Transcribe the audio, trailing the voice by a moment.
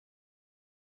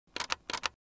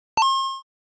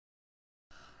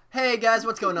Hey guys,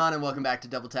 what's going on and welcome back to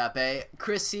Double Tap A.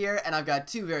 Chris here, and I've got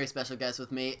two very special guests with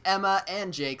me, Emma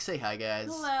and Jake. Say hi, guys.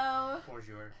 Hello.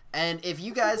 Bonjour. And if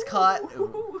you guys caught...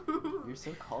 Ooh, you're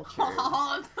so cultured.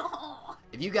 Oh, no.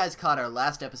 If you guys caught our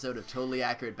last episode of Totally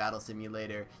Accurate Battle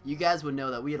Simulator, you guys would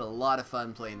know that we had a lot of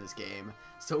fun playing this game.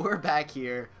 So we're back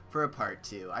here for a part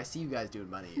 2. I see you guys doing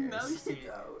bunny ears. No,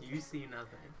 You see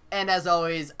nothing. And as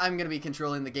always, I'm going to be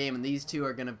controlling the game, and these two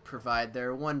are going to provide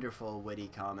their wonderful witty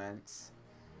comments.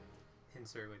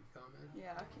 Insert with comment.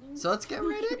 Yeah, can you... So let's get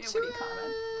right Give me a into witty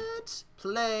comment. it.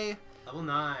 Play. Level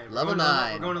 9. Level We're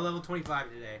 9. We're going to level 25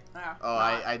 today. Oh,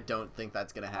 I don't think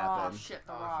that's going to happen. Oh, shit,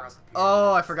 the for rocks. us to Oh,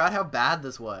 I pyramids. forgot how bad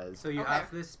this was. So you Okay.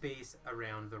 have this space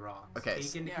around the rocks. Okay,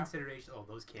 Take into yeah. consideration. Oh,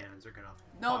 those cannons are gonna.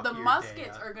 No, fuck the your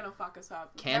muskets day are up. gonna fuck us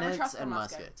up. Never Cannons trust the and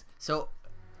musket. muskets. So,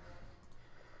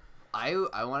 I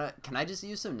want to... Can I just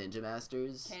use some Ninja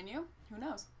Masters? Can you? Who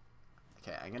knows?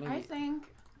 Okay, I'm going I to... think...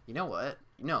 You know what?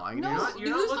 No, I'm No, going to use... You're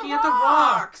not use the looking at the rocks.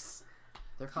 rocks.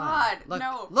 They're fine. God, Look,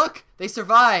 no. Look! They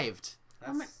survived!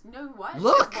 Oh my, no, what?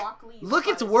 Look! Rock Lee Look,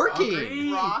 it's survives. working!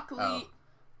 Agree. Rock Lee...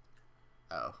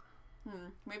 Oh. Oh.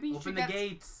 Maybe you Open should the get...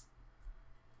 gates.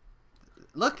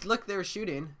 Look, they were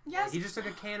shooting. Yes, He just took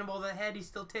a cannonball to the head. He's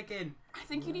still ticking. I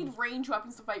think you need range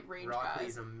weapons to fight range Rock guys.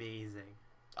 Lee's amazing.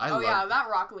 I Oh love... yeah, that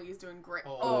Rock Lee is doing great.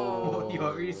 Oh, Oh. you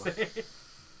what were you saying?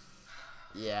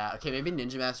 Yeah, okay, maybe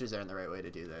Ninja Masters aren't the right way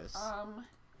to do this.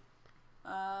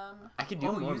 I could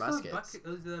do more use muskets.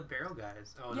 Those the barrel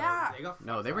guys. Oh Yeah. no, they got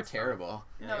No, fucked they were last time. terrible.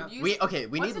 Yeah, No, they got- use... We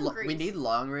What's need in we Greece? need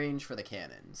long range for the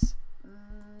cannons.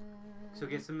 So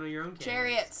get some of your own cannons.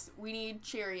 Chariots. We need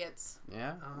chariots.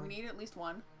 Yeah. We need at least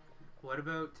one. What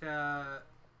about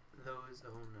those?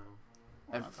 Oh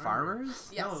no. And farmers?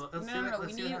 Yes. No, let's see No. what- We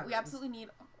let's see what need. We happens. absolutely need.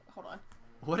 Hold on.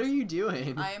 What are you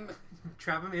doing? I'm.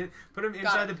 Trap them in. Put them Got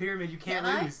inside it. the pyramid. You can't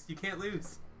Can I? lose. You can't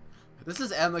lose. This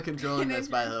is Emma controlling this,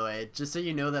 by the way, just so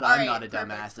you know that All I'm right, not a perfect,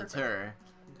 dumbass. It's perfect. her.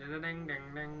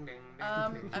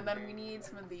 And then we need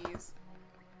some of these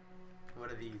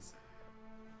What are these?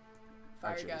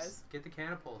 fire Archers. guys. Get the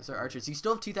catapults. Those are archers. You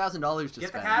still have $2,000 to Get the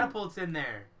spend. catapults in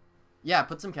there. Yeah,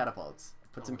 put some catapults.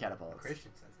 Put some Oh, catapults.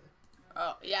 Christian says it.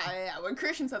 Oh yeah. When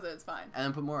Christian says it, it's fine. And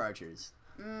then put more archers.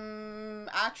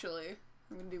 Actually,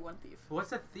 I'm gonna do one thief.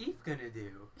 What's a thief gonna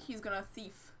do? He's gonna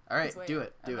thief. All right, his way do in.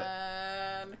 it. Do it.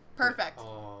 And perfect.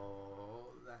 Oh,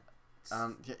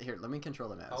 that's. Here, let me control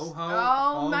the mouse. Oh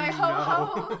ho! Oh, my no. ho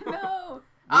ho! No.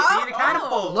 We need a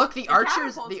catapult. Look, the archers.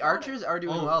 catapult's The got archers are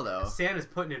doing well though. Santa's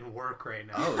putting in work right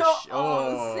now.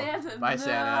 Oh, Santa! Bye, no.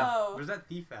 Santa. Where's that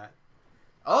thief at?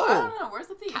 I Oh, don't know. Where's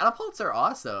the thief? catapults are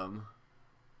awesome.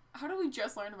 How do we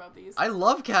just learn about these? I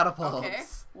love catapults. Okay.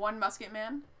 One musket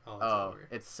man. Oh, it's Oh, over.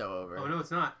 it's so over. Oh no,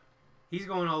 it's not. He's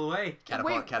going all the way.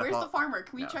 Catapult, Wait, catapult. where's the farmer?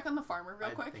 Can we No. check on the farmer real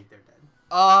I quick? think they're dead.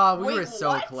 Oh, we Wait, were so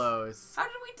what? close. How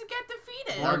did we get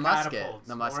defeated? More musket. catapults.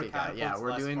 The musket More guy. Yeah, catapults, we're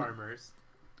less doing- farmers.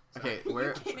 Okay, Are we're.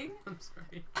 you kidding? I'm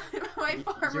sorry. My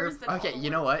farmers did Okay, all you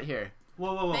know what? Here,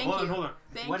 Whoa, Thank hold you. on.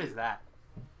 Thank What you. is that?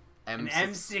 An M6.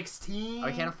 M16. Oh,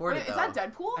 I can't afford Wait, it though. is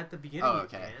that Deadpool? At the beginning. Oh, you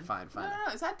okay, can. fine, fine.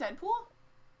 No, is that Deadpool?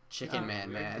 Chicken Oh, man,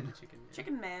 we already man. did the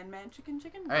chicken man. Chicken man,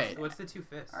 chicken. All right. What's the two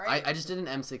fists? All right. I just did an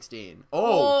M16. Oh,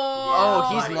 Oh,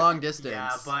 he's buddy. long distance.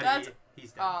 Yeah, buddy. That's-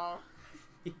 He's dead. Oh.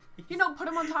 You know, put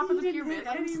him on top of the pyramid.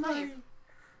 Let him snipe.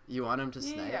 You want him to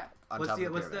Yeah, snipe yeah. on What's top the of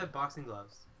the what's the pyramid. boxing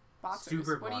gloves? Boxers.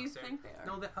 Super What do you boxer. think they are?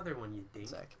 No, the other one you think.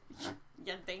 Sick.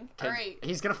 You think? Okay, All right.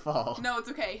 He's gonna fall. No, it's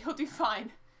okay. He'll do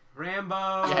fine. Rambo.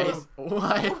 Yeah, he's,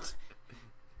 what?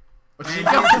 And he's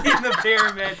in the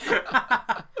pyramid.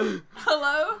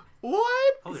 Hello?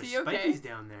 What? Oh, Is there's he okay? spikies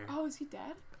down there. Oh, is he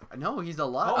dead? No, he's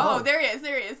alive. Oh, there he is.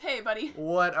 There he is. Hey, buddy.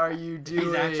 What are you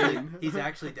doing? He's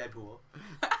actually Deadpool.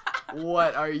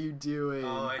 What are you doing?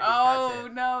 Oh, I Oh that's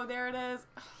it. no, there it is.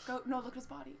 Go. No, look at his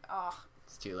body. Oh.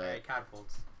 It's too All late. right,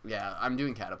 catapults. Yeah, I'm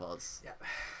doing catapults. Yeah.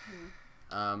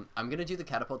 I'm gonna do the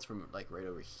catapults from like right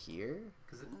over here.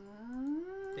 Because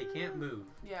they can't move.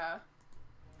 Yeah.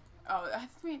 Oh, I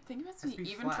think it has to Has to be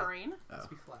be even flat. terrain. Oh. Let's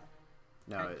be flat.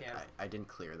 No, Right, yeah. I didn't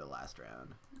clear the last round.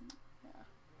 Yeah.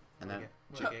 And then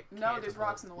No, there's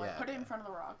rocks in the way. Yeah, Put it in yeah. front of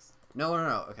the rocks. no.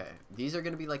 Okay, these are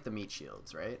gonna be like the meat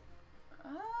shields, right?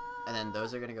 And then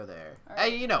those are gonna go there.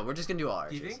 Alright. Hey, you know, we're just gonna do all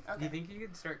Do you archers. think? Do Okay. you think you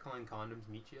could start calling condoms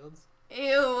meat shields?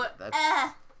 Ew.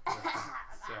 That's-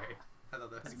 Sorry, I thought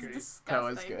that was This is great. That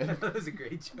was disgusting. good. That was a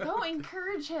great joke. Don't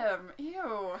encourage him.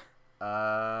 Ew.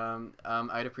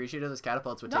 I'd appreciate if those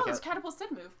catapults would No, take those out. catapults did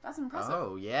move. That's impressive.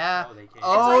 Oh yeah. Oh, they can.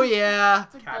 Oh like- yeah.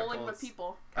 It's like bowling with Catapults.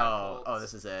 people. Oh,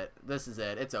 this is it. This is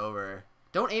it. It's over.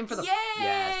 Don't aim for the. Yay!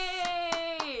 Yes.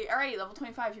 All right, level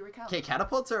 25. Here we come. Okay,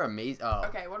 catapults are amazing. Oh.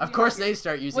 Okay, what do Of we course have here? they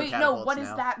start using Wait, no. catapults What is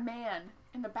now. that man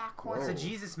in the back corner? It's Whoa. a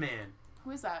Jesus man.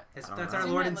 Who is that? I don't That's know. our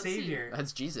Zoom Lord in, and let's see. Savior.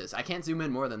 That's Jesus. I can't zoom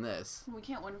in more than this. We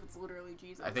can't win if it's literally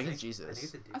Jesus. I think it's I think Jesus.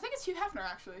 it's a dude. I think it's Hugh Hefner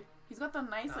actually. He's got the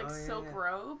nice like Oh, yeah, silk yeah.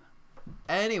 robe.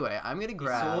 Anyway, I'm gonna He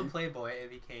grab. sold Playboy and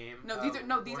became. No, these are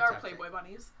Vortex. Playboy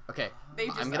bunnies. Okay, They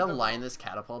just I'm have gonna a line ball. this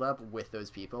catapult up with those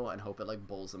people and hope it like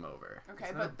bowls them over. Okay,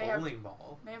 It's but not they a have bowling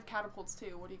ball. catapults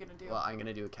too. What are you gonna do? Well, I'm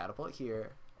gonna do a catapult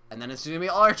here, and then it's gonna be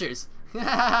all archers. What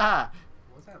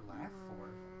was that laugh for?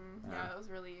 Yeah, that was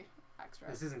really extra.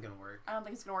 This isn't gonna work. I don't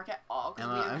think it's gonna work at all because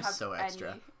Emma, we didn't I'm have so any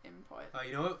extra. input.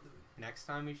 You know what? Next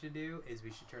time we should do is we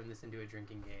should turn this into a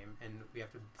drinking game, and we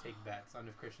have to take bets on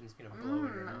if Christian's gonna blow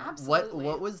it or not. Absolutely.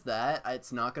 What was that?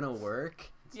 It's not gonna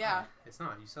work. It's Yeah. not. It's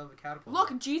not. You still have the catapult.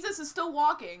 Look, Jesus is still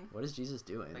walking. What is Jesus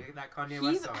doing? Like that Kanye He's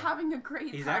West song. having a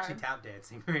great He's time. actually tap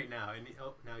dancing right now, and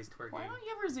now he's twerking. Why don't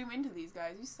you ever zoom into these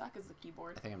guys? You suck as a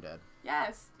keyboard. I think I'm dead.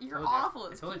 Yes, you're Told ya. awful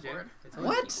I as told ya. keyboard. I told I'm ya.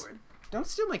 What? Keyboard. Don't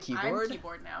steal my keyboard. I'm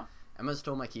keyboard now. Emma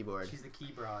stole my keyboard. She's the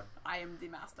key broad. I am the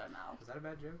master now. Was that a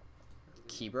bad joke?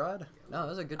 Keyboard? No, that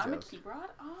was a good I'm a joke. keyboard?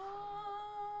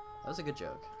 Oh. That was a good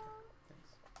joke.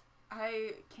 Thanks.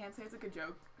 I can't say it's a good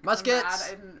joke. 'cause I'm Muskets! mad I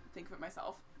didn't think of it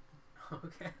myself.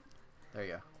 Okay. There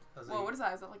you go. I was Whoa, like, what is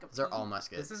that? Is that like a These are pea? all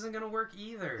muskets. This isn't gonna work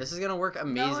either. This is gonna work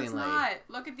amazingly. No, it's not.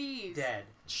 Look at these. dead.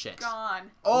 Shit.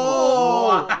 Gone.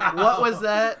 Oh! Wow. What was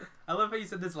that? I love how you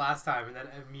said this last time and then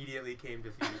immediately came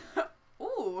to feet.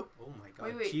 Ooh. Oh my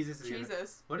god. Wait. Jesus is gonna-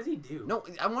 Jesus. What does he do? No,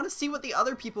 I want to see what the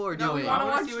other people are No, we doing. want to I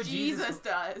wanna watch see what Jesus Jesus-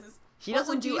 does. He What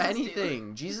doesn't would do Jesus do?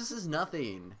 anything. Jesus is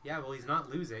nothing. Yeah, well he's not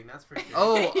losing, that's for sure.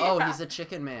 Oh, Yeah. he's a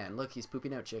chicken man. Look, he's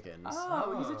pooping out chickens.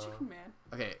 Oh, he's Oh. a chicken man.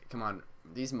 Okay, come on.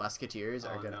 These musketeers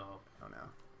are Oh, gonna. no. Oh no. Yeah,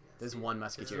 There's see, one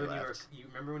this is musketeer when left. You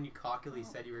remember when you cockily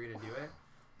said you were gonna do it?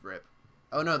 Rip.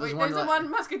 Oh no, there's Wait, one there's left. one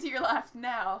musketeer left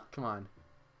now. Come on.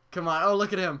 Come on. Oh,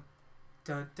 look at him.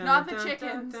 Dun, dun, Not the dun,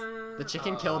 chickens. Dun, dun. The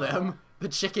chicken killed him. The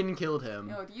chicken killed him.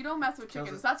 Yo, you don't mess with Kills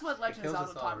chickens. us- That's what It Legend of kills Zelda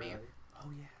us all, taught me. really.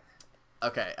 Oh yeah.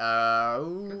 Okay.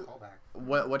 Good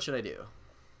callback. What should I do?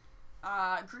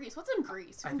 Grease. What's in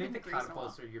Grease? We I haven't think been the to Greece in a while.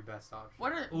 catapults are your best option.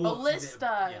 What are Ooh, ballistas?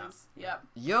 yeah. Yep.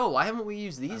 Yo, why haven't we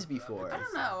used these That's- before? I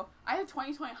don't know. I have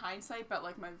 20/20 hindsight, but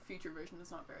like my future vision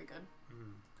is not very good.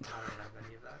 I don't have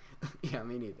any of that. Yeah,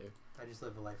 me neither. I just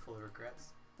live a life full of regrets.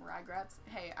 Ragrats.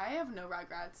 Hey, I have no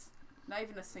ragrats. Not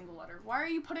even a single letter. Why are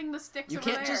you putting the sticks You over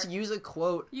can't there? just use a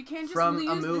quote You can't just from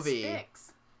use a movie. the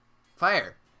sticks.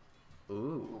 Fire. Ooh.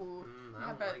 Ooh. I Yeah,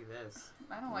 don't but like this.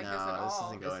 I don't like No, this at all. this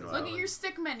isn't going This well. Look at your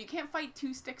stick men. You can't fight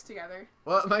two sticks together.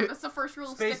 What? That's the first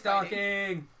rule of Space stick fighting.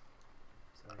 docking!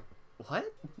 Sorry.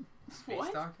 What? Space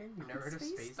What? docking? You never heard of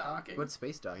Space space docking? docking? What's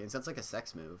space docking? It sounds like a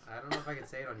sex move. I don't know if I can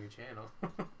say it on your channel.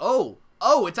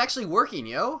 Oh, it's actually working,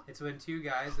 yo. It's when two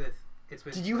guys with... It's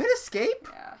when... Did you hit escape?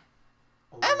 Yeah.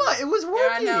 Oh, Emma, it was Yeah,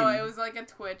 working. I know. It was like a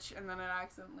twitch, and then it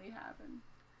accidentally happened.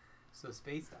 So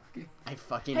space docking. I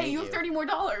fucking Hey, hate you have $30 more.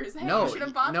 Hey, no, you should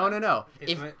have bought no, them. no.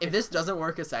 It's If when- if this doesn't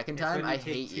work a second It's time, when I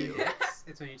take hate two you. Dicks.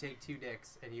 It's when you take two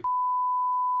dicks and you...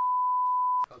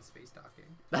 called space docking.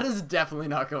 That is definitely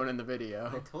not going in the I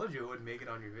video. told you it wouldn't make it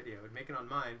on your video. It would make it on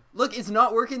mine. Look, it's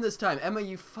not working this time. Emma,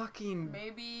 you fucking...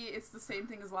 Maybe it's the same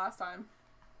thing as last time.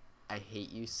 I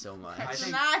hate you so much. I It's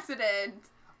think- an accident.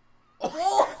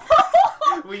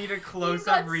 We need a He close-up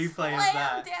got replay of slammed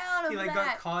that. down of He like that.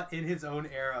 got caught in his own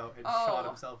arrow and shot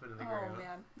himself into the Oh ground.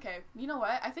 man. Okay. You know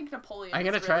what? I think Napoleon. I'm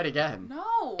gonna is try it really- again.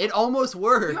 No. It almost You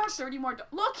worked. have 30 more.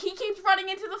 Look, he keeps running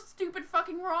into the stupid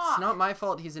fucking rock. It's not my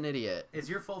fault he's an idiot. It's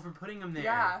your fault for putting him there.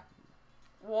 Yeah.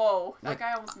 Whoa. That Look,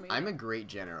 guy almost made I'm it. a great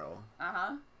general.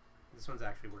 Uh-huh. This one's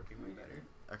actually working way better.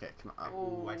 Okay, come on.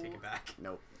 Oh. Ooh, I take it back.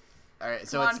 Nope. Alright,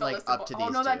 so Come it's on, like Ballista up to Ball.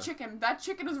 these Oh no, that two. chicken. That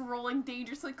chicken is rolling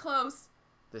dangerously close.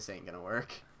 This ain't gonna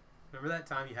work. Remember that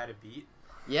time you had a beat?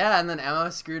 Yeah, and then Emma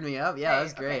screwed me up. Yeah, Hey, that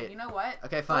was great. Okay, you know what?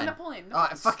 Okay, Go fine. Napoleon. Oh,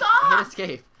 I fucking Stop! hit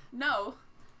escape. No.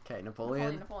 Okay,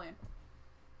 Napoleon. Napoleon.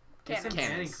 Get some Cannons.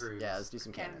 cannon Cannons. crews. Yeah, let's do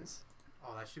some Cannons. cannons.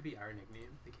 Oh, that should be our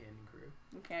nickname, the Cannon Crew.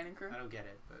 Cannon crew. I don't get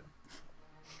it,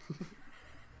 but...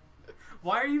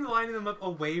 Why are you lining them up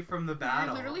away from the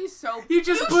battle? You're literally so. You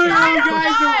just You blew shot your him,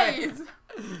 guys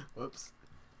away! Whoops.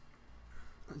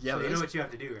 Yeah, So but you know what you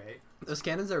have to do, right? those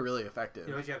cannons are really effective.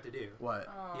 You know what you have to do? What?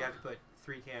 Oh. You have to put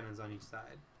 3 cannons on each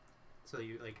side. So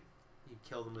you, like, you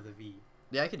kill them with a V.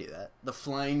 Yeah, I could do that. The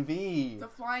Flying V. The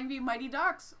Flying V Mighty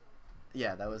Ducks.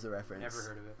 Yeah, that was a reference. Never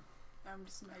heard of it. I'm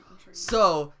just making sure. You...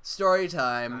 So, story I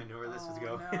time. know where this is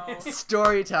Oh, going. no.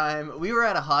 Story time. We were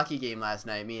at a hockey game last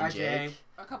night, me and Hi, Jake. Jay.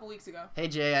 A couple weeks ago. Hey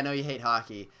Jay, I know you hate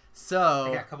hockey. So,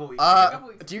 Yeah, a couple weeks uh,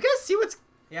 ago. do you guys see what's...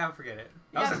 Yeah, forget it.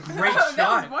 That was a Yeah. great That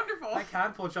shot. was wonderful. That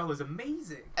catapult shot was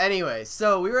amazing. Anyway,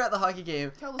 so we were at the hockey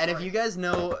game, Tell the and if story. you guys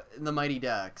know the Mighty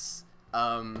Ducks,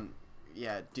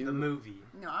 Yeah, do The movie.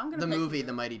 No, I'm gonna the pick movie, you.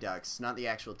 the Mighty Ducks, not the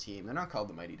actual team. They're not called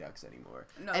the Mighty Ducks anymore.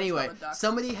 No, it's Anyway, called the Ducks.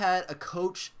 somebody had a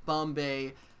Coach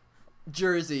Bombay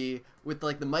jersey with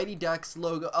like the Mighty Ducks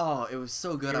logo. Oh, it was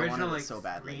so good. The I original, wanted it like, so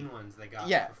badly. green ones they got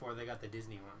Yeah. before they got the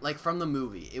Disney ones. Like from the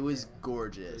movie. It was Yeah. It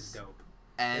gorgeous. was dope.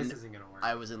 And This isn't gonna work.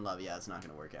 I was in love. Yeah, it's not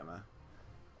going to work, Emma.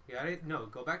 No,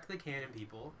 go back to the canon,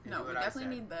 people. And No, do we what I definitely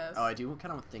said. need this. Oh, I do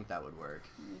kind of think that would work.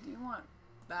 You do want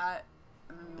that.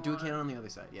 And then you Do a want cannon on the other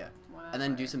side, yeah. one And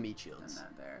then that do way, some meat and shields.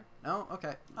 that there. No?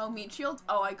 Okay. Oh, meat shields?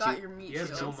 Oh, I got See, your meat you have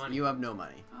shields. no money. You have no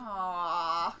money.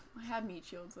 Aw, I had meat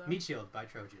shields though. Meat Shield by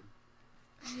Trojan.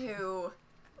 Ew.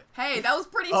 Hey, that was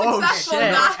pretty Oh, successful,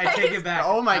 shit. guys. I take it back.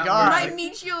 Oh my That God. My worked.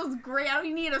 meat shield's great. I don't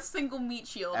even need a single meat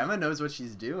shield. Emma knows what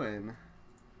she's doing.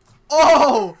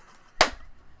 Oh!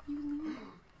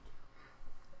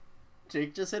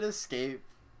 Jake just hit escape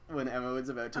when Emma was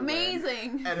about to win.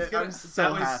 Amazing. And It's gonna- I'm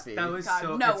so happy. That was God,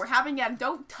 so. no, it's- we're having again.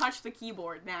 Don't touch the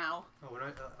keyboard now. Oh, we're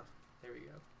not. There we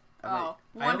go. Oh,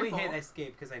 I wonderful. only hit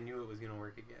escape because I knew it was gonna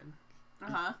work again.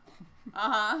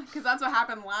 Because that's what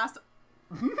happened last.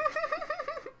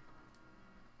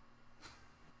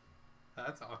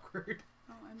 That's awkward.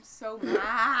 Oh, I'm so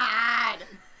mad.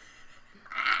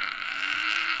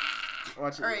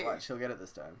 Watch it. Alright. Watch. She'll get it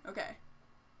this time. Okay.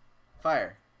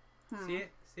 Fire. See it?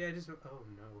 See, I just. Oh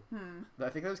no. I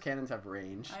think those cannons have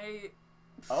range.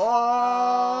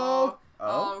 Oh.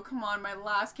 Oh! Oh, come on. My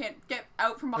last can't get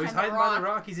out from Oh, behind he's the hiding rock. by the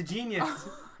rock. He's a genius.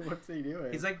 What's he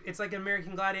doing? He's like, it's like an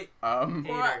American Gladiator.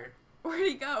 What? Where'd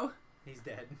he go? He's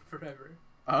dead forever.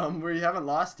 Where you haven't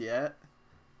lost yet.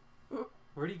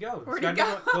 Where'd he go? Where'd Just he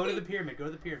gotta go? Go to the pyramid. Go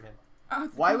to the pyramid. Oh,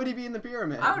 it's- Why would he be in the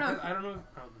pyramid? I don't know. I don't know.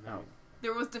 Oh, no. Oh.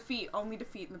 There was defeat. Only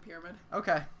defeat in the pyramid.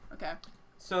 Okay. Okay.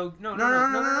 So No, no, no,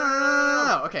 no, no, no, no,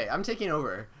 no. Okay, I'm taking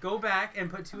over. Go back and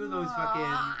put two of those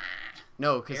fucking.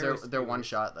 No, because Arrows they're one spears.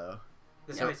 shot though.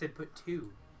 That's Yeah. why I said put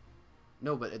two.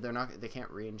 No, but they're not. They can't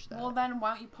range that. Well, then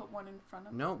why don't you put one in front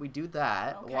of No, we do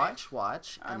that. Okay.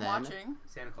 Watch, I'm and then watching.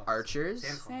 Santa Claus. archers.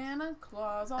 Santa Claus. Santa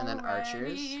Claus And then already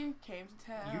archers. came to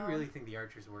town. You really think the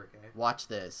archers work, eh? Watch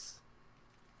this.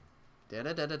 Da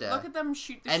da da da da. Look at them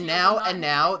shoot the And shield now, not and hit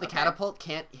now, it. the Okay. catapult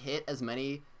can't hit as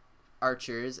many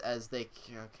archers as they.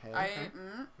 Okay.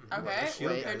 Well, Okay, the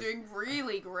shield Wait. they're guys- doing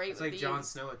really great It's with like these. Jon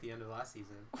Snow at the end of last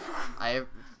season. I have.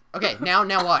 Okay, now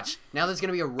watch. Now there's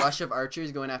gonna be a rush of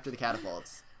archers going after the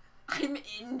catapults. I'm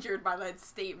injured by that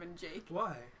statement, Jake.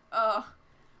 Why? Ugh,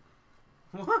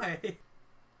 Why?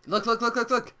 Look.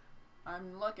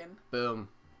 I'm looking. Boom.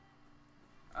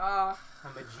 Ugh.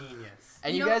 I'm a genius.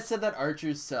 And You you know- guys said that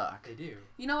archers suck. They do.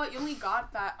 You know what? You only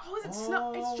got that. Oh, is it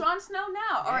Snow? Oh. It's Jon Snow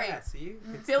now. All Yeah, right. see?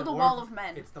 It's Build the a war wall of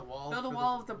men. It's the wall. Build a for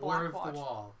wall of the war Black of Watch. the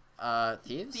wall.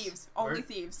 Thieves? Thieves. Only Where-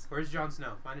 thieves. Where's Jon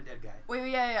Snow? Find a dead guy.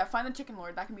 Wait, yeah. Find the Chicken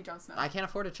Lord. That can be Jon Snow. I can't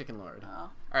afford a chicken lord. Oh.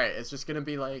 Alright, it's just gonna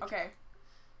be like Okay.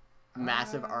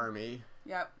 massive army.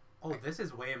 Yep. Oh, this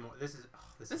is way more. This is. Oh,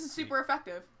 This is sweet. super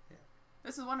effective. Yeah.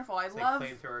 This is wonderful. I It's love.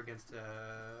 like flamethrower against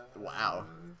Wow.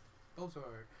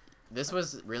 Bulbasaur. This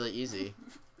was really easy.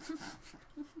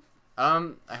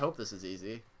 I hope this is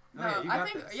easy. No, Oh, yeah, you I got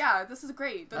think this. yeah, this is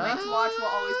great. The Night's Watch will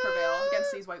always prevail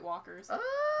against these White Walkers. The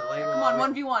light will Come on,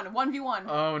 always- 1v1, 1v1,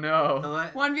 Oh The no.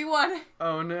 light. 1v1.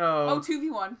 Oh no. Oh,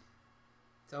 2v1.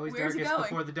 It's always Where's he darkest going?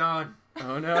 before the dawn.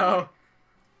 Oh no.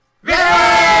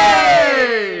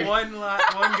 Yay! One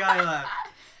guy left.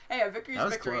 Hey, a victory is That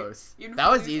was victory. close. Even if That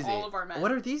we was lose easy. All of our men.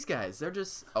 What are these guys? They're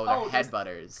just they're there's-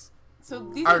 headbutters. So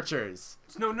these are Archers.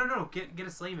 No. Get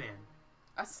a sleigh man.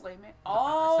 a sleigh man. Santa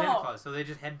Oh, Claus. So they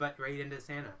just headbutt right into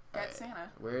Santa. get Alright. Santa.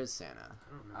 Where is Santa?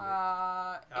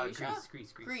 I don't remember. Asia.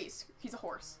 Greece. Greece. He's a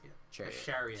horse. Yeah. A Chariot.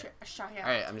 chariot. A chariot.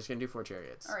 Alright, I'm just gonna do 4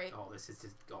 chariots. All right. Oh, this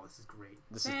is great.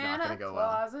 This Santa is not gonna go well.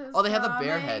 Claus is Oh, they have the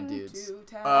bear coming head dudes. to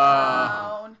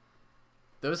town.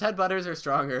 Those headbutters are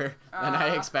stronger than I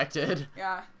Uh, expected.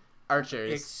 Yeah.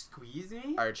 Archers. Excuse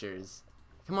me? Archers.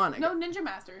 Come on. No, Ninja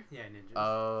Master. Yeah, ninja.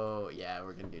 Oh, yeah,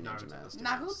 we're gonna do Ninja Naruto. Masters.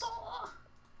 Naruto.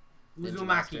 Ninja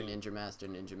Master, Uzumaki. Ninja Master,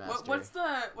 Ninja Master.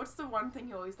 What's the one thing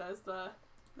he always does? The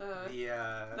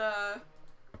The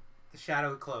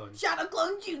shadow clones. shadow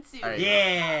clone jutsu. Alright.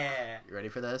 Yeah. You ready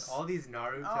for this? All these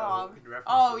Naruto references.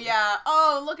 Oh yeah.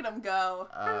 Oh, look at him go.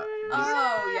 These,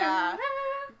 Oh yeah.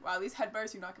 Wow, these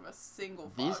headbars do not give a single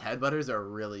fuck. these headbutters are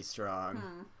really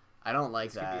strong. I don't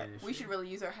like This could be that. an issue. We should really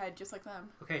use our head just like them.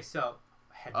 Okay, so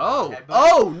headbutt. Oh! headbutt.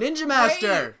 Oh! Ninja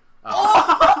Master!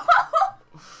 Oh.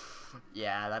 Oh!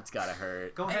 Yeah, that's gotta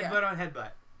hurt. Go Yeah. headbutt on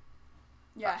headbutt.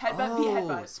 Yeah, headbutt v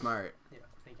headbutt. Smart. Yeah,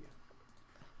 thank you.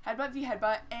 Headbutt v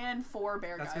headbutt and 4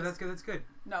 bear That's guys. good. That's good.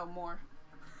 No, more.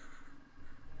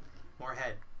 More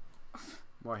head.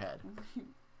 More head.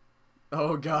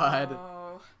 Oh god.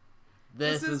 Oh.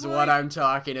 This This is is what like- I'm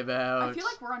talking about. I feel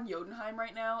like we're on Jotunheim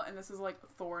right now, and this is like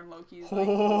Thor and Loki's. Like,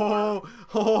 Oh,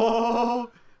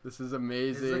 oh, this is This is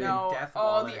amazing. like No. a death Oh,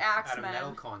 wall the at a Axemen.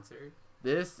 metal concert.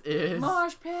 This is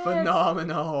Mosh pit.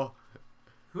 phenomenal.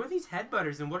 Who are these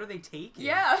headbutters and what are they taking?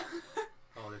 Yeah.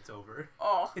 Oh, it's over.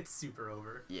 Oh. It's super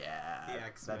over. Yeah, The that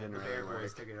X-Men, didn't the really Bear Boys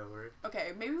work. took it over.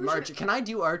 Okay, maybe we March, should. can I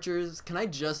do archers? Can I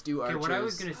just do Okay, archers? what I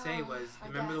was gonna say was, I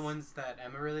remember the guess. ones that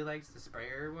Emma really likes, the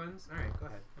sprayer ones? Alright, go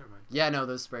ahead. Never mind. Yeah, no,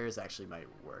 those sprayers actually might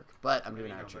work, but I'm Maybe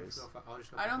doing no, but archers. I'll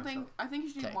just go I fuck don't think. myself. I think you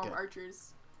should do Okay, more good.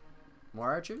 archers. More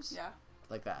archers? Yeah.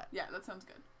 Like that. Yeah, that sounds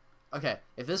good. Okay,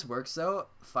 if this works though,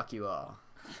 fuck you all.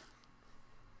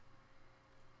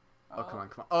 Oh, come on,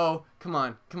 come on. Oh,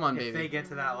 come on, If baby. they get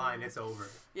to that line, it's over.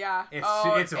 Yeah. It's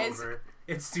oh, over.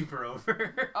 It's super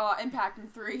over. Impact in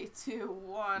 3, 2,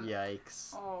 1.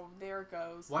 Yikes. Oh, there it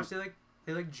goes. Watch they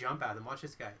like jump at them. Watch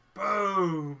this guy.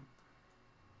 Boom.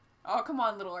 Oh, come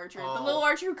on, little archer. The Oh. little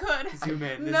archer who could. Zoom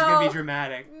in. This is No. gonna be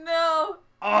dramatic. No.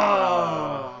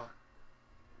 Oh.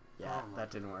 Yeah, Oh my-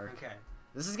 that didn't work. Okay.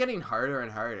 This is getting harder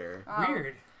and harder. Oh.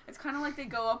 Weird. It's kind of like they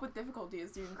go up with difficulty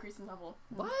as you increase in level.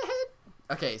 What?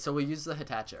 Okay, so we use the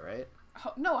Hitachi, right?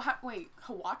 No, wait.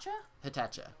 Hawacha?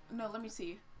 Hitachi. No, let me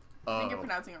see. I think you're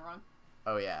pronouncing it wrong.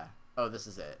 Oh, yeah. Oh, this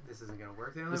is it. This isn't gonna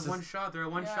work. They only This have one is- shot. They're a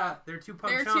one Yeah. shot. They're two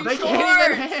punch They're shots. too They short.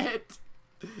 can't even hit!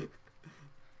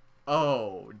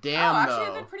 Oh, damn, Oh, actually,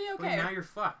 though. they're pretty Wait, okay. now you're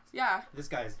fucked. Yeah, This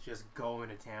guy's just going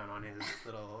to town on his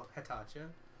little Hitachi.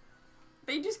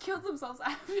 they just killed themselves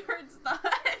after it's done.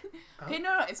 Okay,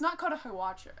 no, it's not called a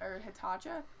Hawacha or Hitachi.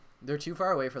 They're too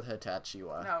far away for the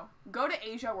Hitachiwa. No, go to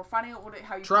Asia. We're finding out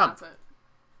how you Trump. pronounce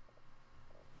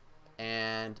it.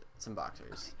 And some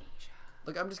boxers. Asia.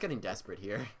 Look, I'm just getting desperate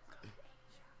here.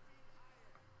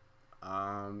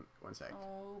 One sec.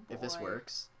 Oh boy. If this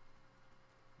works.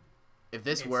 If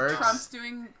this It's works. Trump's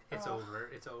doing. It's oh, over.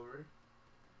 It's over.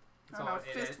 I don't know.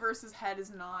 Fist versus head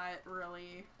is not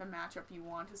really the matchup you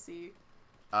want to see.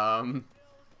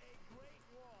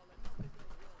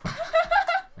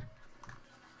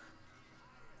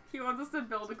 He wants us to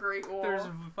build a great wall. There's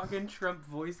fucking Trump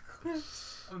voice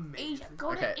clips. Amazing. Asia.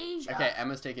 Go Okay. to Asia. Okay,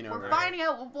 Emma's taking over. We're finding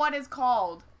out what it's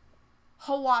called.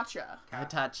 Hawacha.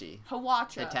 Hitachi.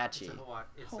 Hawacha. Hitachi. It's a Hawa-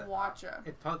 it's a-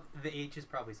 Hawacha. the H is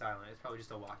probably silent. It's probably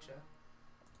just a watcha.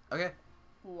 Okay.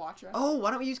 Hawacha. Oh,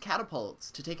 why don't we use catapults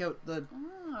to take out the...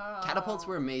 Oh. Catapults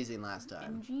were amazing last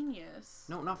time. ingenious.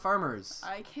 No, not farmers.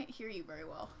 I can't hear you very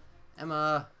well.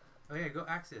 Emma. Oh yeah, go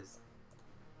axes.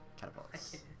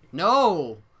 Catapults.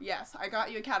 No! Yes, I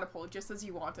got you a catapult just as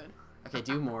you wanted. Okay,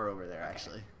 do more over there,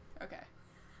 actually. Okay,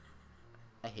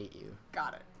 I hate you.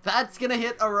 got it. That's gonna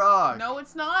hit a rock! No,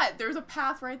 it's not. There's a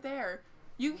path right there.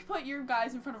 You can put your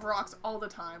guys in front of rocks all the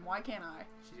time. Why can't I?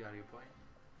 She's got a good point.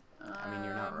 I mean,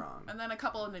 you're not wrong. And then a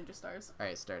couple of ninja stars.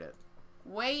 Alright, start it.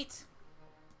 Wait.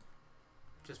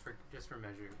 Just for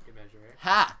measure, good measure, right?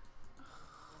 Ha!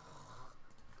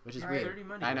 Which is Alright. weird. 30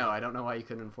 money. I know, I don't know why you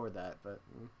couldn't afford that, but...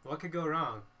 What could go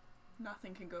wrong?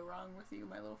 Nothing can go wrong with you,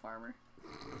 my little farmer.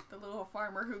 The little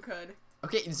farmer who could.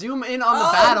 Okay, zoom in on the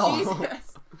Oh, battle!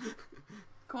 Jesus.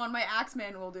 Come on, my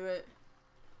Axeman will do it.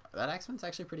 That Axeman's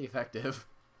actually pretty effective.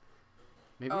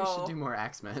 Maybe we Oh. should do more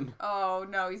Axemen. Oh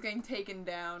no, he's getting taken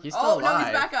down. He's oh still no, he's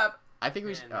alive. back up. I think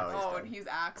we should... And Oh, Oh, he's and dead. he's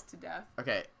axed to death.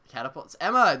 Okay, catapults.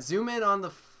 Emma, zoom in on the...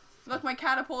 Look, my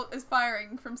catapult is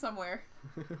firing from somewhere.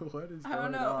 What is I don't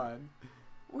going know. on?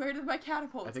 Where did my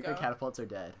catapults I think go? the catapults are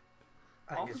dead.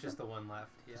 I All think it's of just the one left.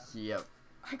 Yeah. Yep.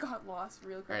 I got lost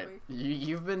real Alright,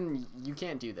 quickly. you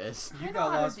can't do this. I You know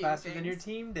got how to lost do faster than your things.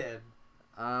 team did.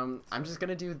 I'm just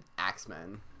gonna do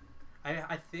Axemen.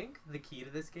 I think the key to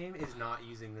this game is not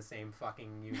using the same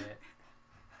fucking unit.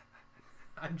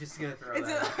 I'm just gonna throw It's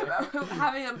that out there.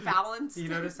 having a balance. You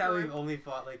notice how we've only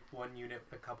fought like one unit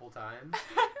a couple times?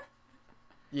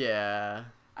 Yeah.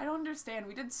 I don't understand.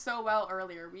 We did so well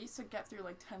earlier. We used to get through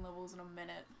like 10 levels in a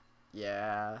minute.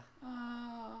 Yeah.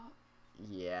 Oh.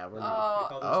 Yeah, we're We Oh.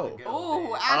 call this Oh. the good old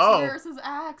Oh, days. axe Oh. versus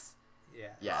axe. Yeah.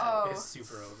 Yeah. Oh. It's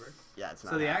super over. Yeah, it's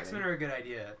not So the happening. Axemen are a good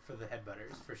idea for the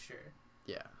headbutters, for sure.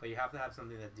 Yeah. But you have to have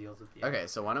something that deals with the Okay,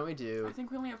 so why don't we I do...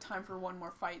 think we only have time for one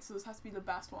more fight, so this has to be the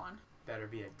best one. Better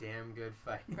be a damn good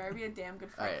fight. Better be a damn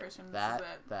good fight, Alright, Christian. This that, is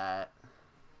it. that...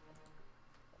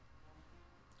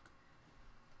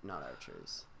 Not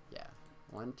archers. Yeah.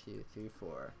 1, 2, 3,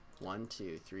 4. 1,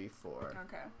 2, 3, 4.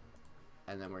 Okay.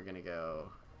 And then we're gonna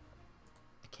go...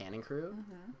 A cannon crew.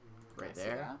 Mm-hmm. Right I see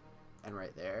there. that. And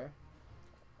right there.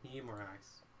 You need more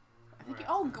axe. I think. More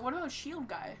Oh, Axemen. what about a shield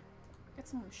guy? Get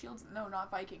some shields. No,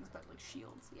 not Vikings, but like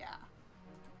shields. Yeah.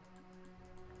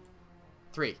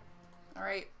 3. All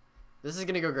right. This is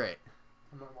gonna go great.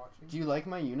 I'm not watching. Do you like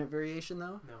my unit variation,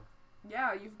 though? No.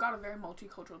 Yeah, you've got a very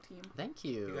multicultural team. Thank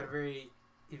you.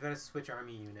 You've got a switch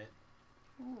army unit.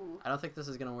 Ooh. I don't think this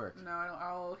is gonna work. No, I don't.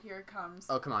 Oh, here it comes.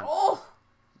 Oh, come on. Oh!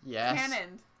 Yes.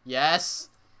 Cannon. Yes.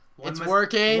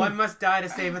 Working. One must die to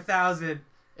save 1,000.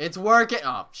 It's working.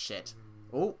 Oh, shit.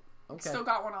 Oh, okay. Still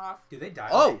got one off. Do they die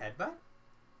Oh! with a headbutt?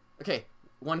 Okay,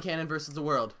 one cannon versus the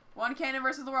world. One cannon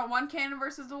versus the world. One cannon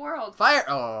versus the world. Fire!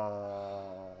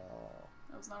 Oh.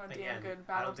 That was not a Again, damn good I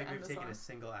battle don't think to end we've this taken on. a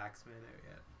single axeman out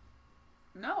yet.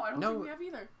 No, I don't No. think we have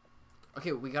either.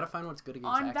 Okay, we gotta find what's good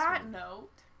against On that Axemen. note.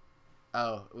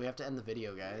 Oh, we have to end the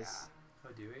video, guys. Oh,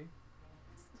 do we?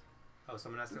 Oh,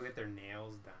 someone has to get their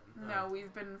nails done. No,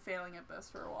 we've been failing at this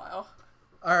for a while.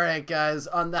 Alright, guys,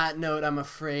 on that note, I'm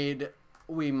afraid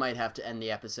we might have to end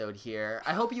the episode here.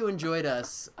 I hope you enjoyed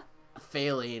us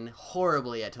failing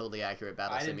horribly at Totally Accurate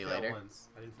Battle I didn't Simulator. fail once.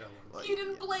 I didn't fail once. You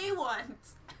didn't play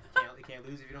once. You can't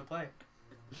lose if you don't play.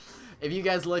 If you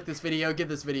guys like this video, give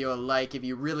this video a like. If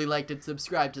you really liked it,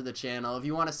 subscribe to the channel. If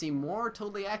you want to see more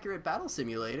Totally Accurate Battle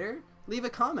Simulator, leave a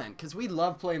comment, because we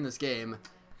love playing this game.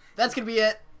 That's going to be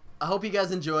it. I hope you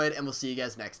guys enjoyed, and we'll see you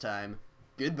guys next time.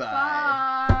 Goodbye.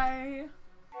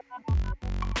 Bye.